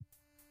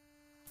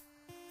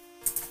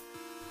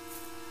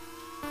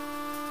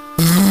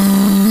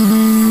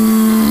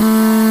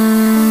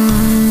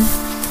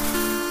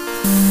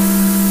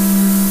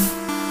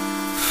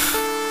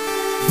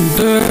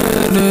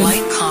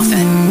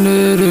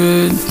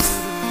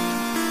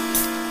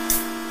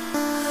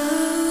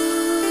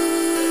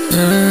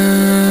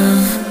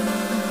Yeah.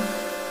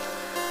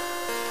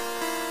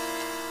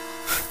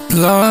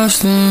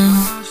 Lost in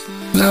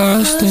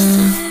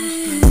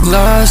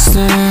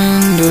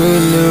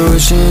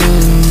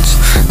delusions.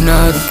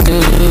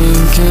 Nothing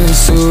can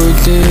soothe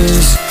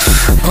this.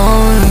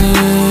 Only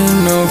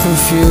no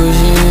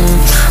confusion.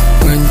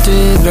 When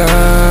did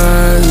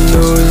I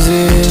lose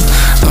it?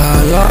 I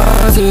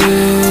lost it,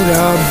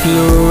 I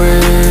blew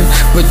it.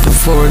 With the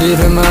 40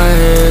 to my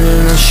head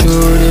and I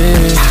shoot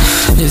it.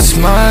 It's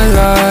my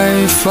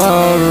life,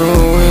 I'll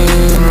ruin.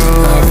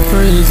 I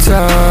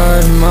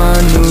pretend my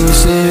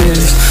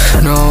nooses.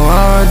 No,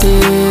 I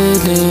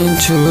didn't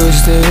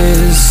choose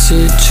this.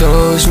 It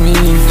chose me,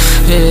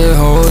 it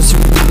holds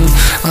me.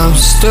 I'm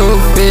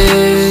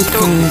stupid,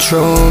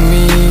 control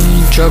me.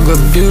 Drug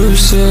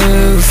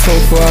abusive,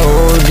 hope I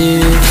hold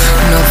it.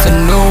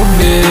 Nothing, no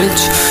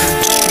bitch.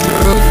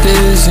 Truth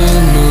is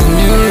in new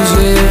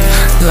music.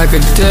 Like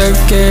a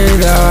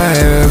decade I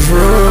have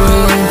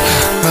ruined.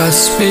 I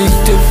speak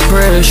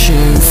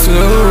depression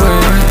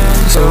fluent,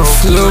 so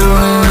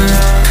fluent.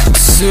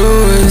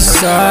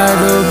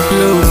 Suicidal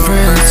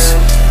blueprints.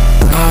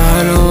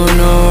 I don't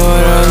know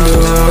what I'm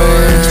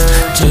doing.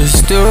 Just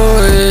do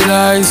it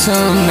like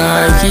some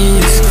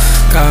Nikes.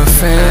 Got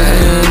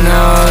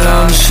fentanyl,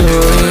 I'm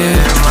shooting.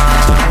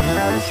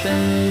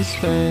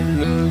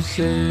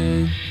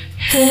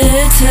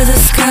 Head to the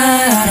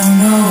sky, I don't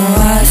know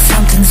why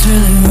something's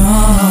really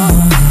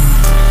wrong.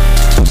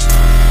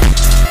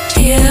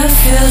 Yeah, I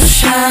feel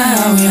shy,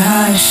 are we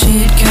high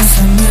shit? Guess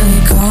I'm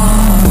really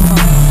gone.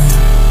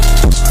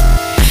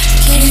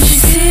 Can't you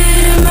see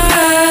it in my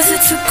eyes?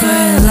 It's a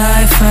great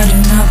life, I do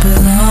not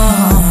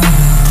belong.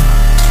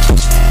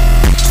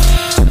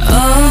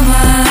 All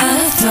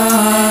my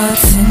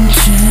thoughts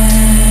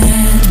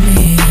enchant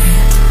me.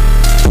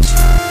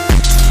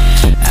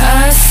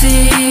 I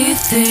see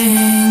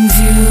things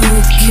you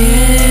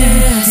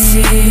can't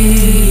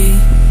see.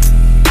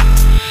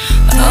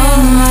 All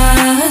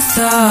my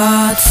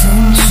thoughts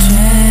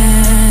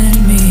enchant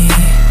me.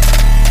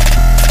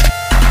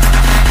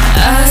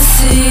 I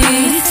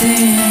see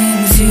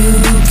things you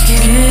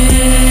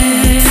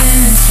can't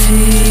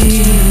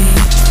see.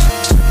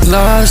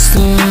 Lost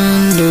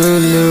in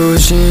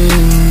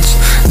delusions.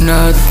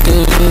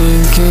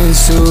 Nothing can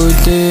soothe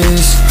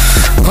this.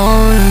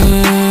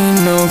 Only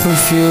no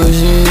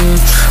confusion.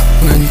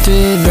 When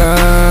did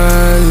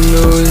I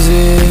lose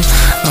it?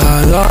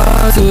 I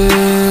lost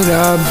it,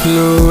 I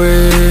blew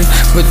it.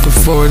 With the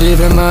 40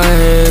 to my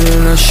head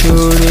and I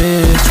shoot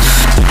it.